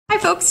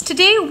folks,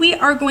 today we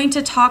are going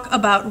to talk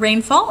about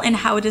rainfall and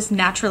how it is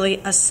naturally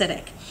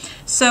acidic.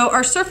 So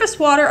our surface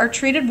water, our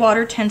treated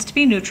water, tends to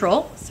be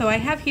neutral. So I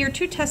have here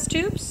 2 test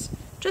tubes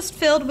just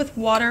filled with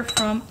water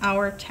from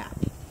our tap.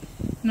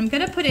 And I'm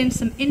going to put in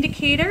some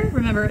indicator.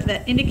 Remember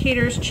that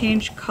indicators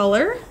change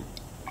color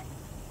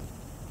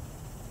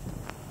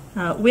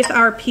with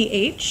our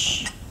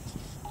pH.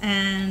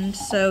 And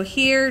so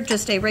here,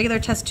 just a regular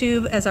test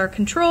tube as our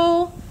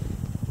control.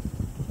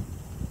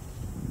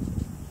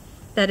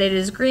 That it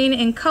is green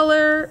in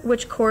color,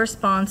 which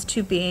corresponds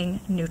to being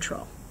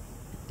neutral.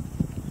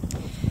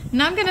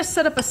 Now I'm going to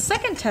set up a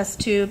second test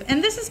tube,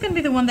 and this is going to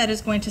be the one that is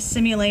going to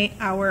simulate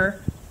our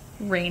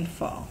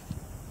rainfall.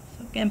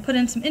 So again, put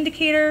in some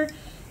indicator,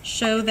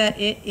 show that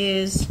it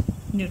is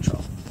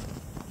neutral.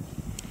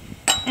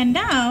 And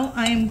now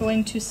I am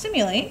going to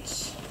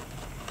simulate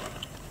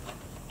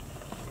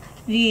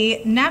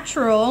the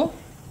natural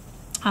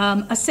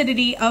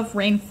acidity of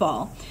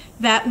rainfall.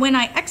 That when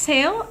I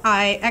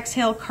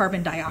exhale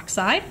carbon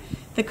dioxide.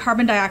 The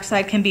carbon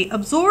dioxide can be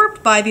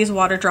absorbed by these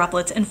water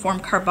droplets and form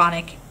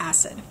carbonic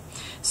acid.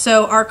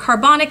 So our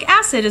carbonic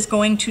acid is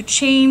going to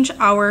change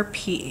our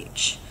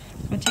pH.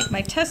 I'm going to take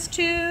my test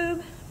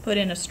tube, put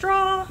in a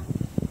straw,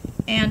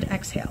 and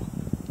exhale.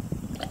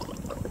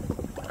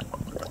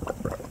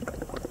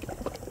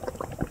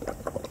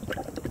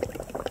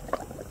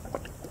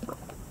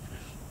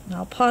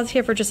 I'll pause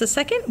here for just a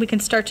second. We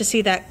can start to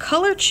see that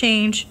color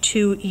change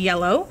to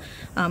yellow.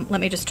 Let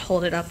me just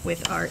hold it up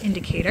with our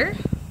indicator,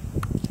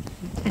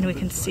 and we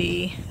can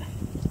see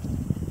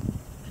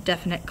a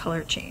definite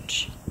color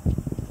change.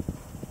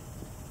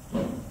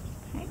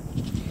 Okay.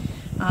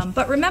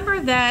 But remember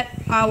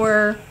that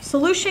our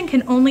solution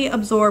can only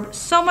absorb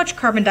so much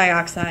carbon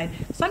dioxide.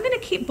 So I'm going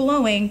to keep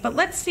blowing, but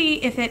let's see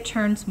if it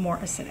turns more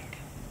acidic.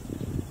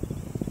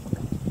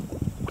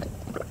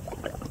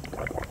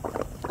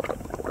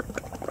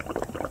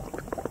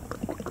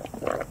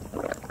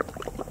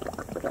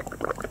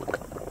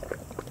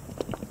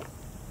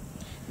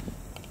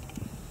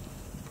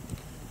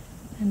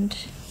 And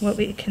what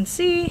we can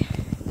see,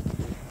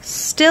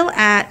 still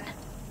at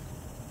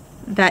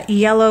that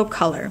yellow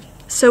color.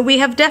 So we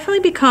have definitely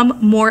become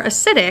more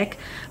acidic,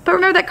 but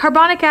remember that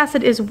carbonic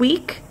acid is a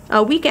weak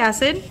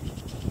acid,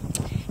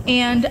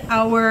 and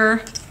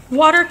our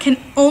water can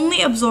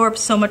only absorb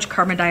so much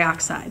carbon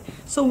dioxide.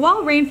 So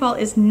while rainfall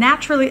is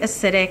naturally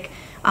acidic,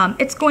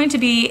 it's going to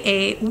be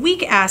a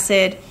weak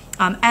acid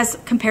as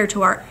compared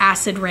to our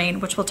acid rain,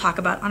 which we'll talk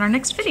about on our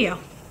next video.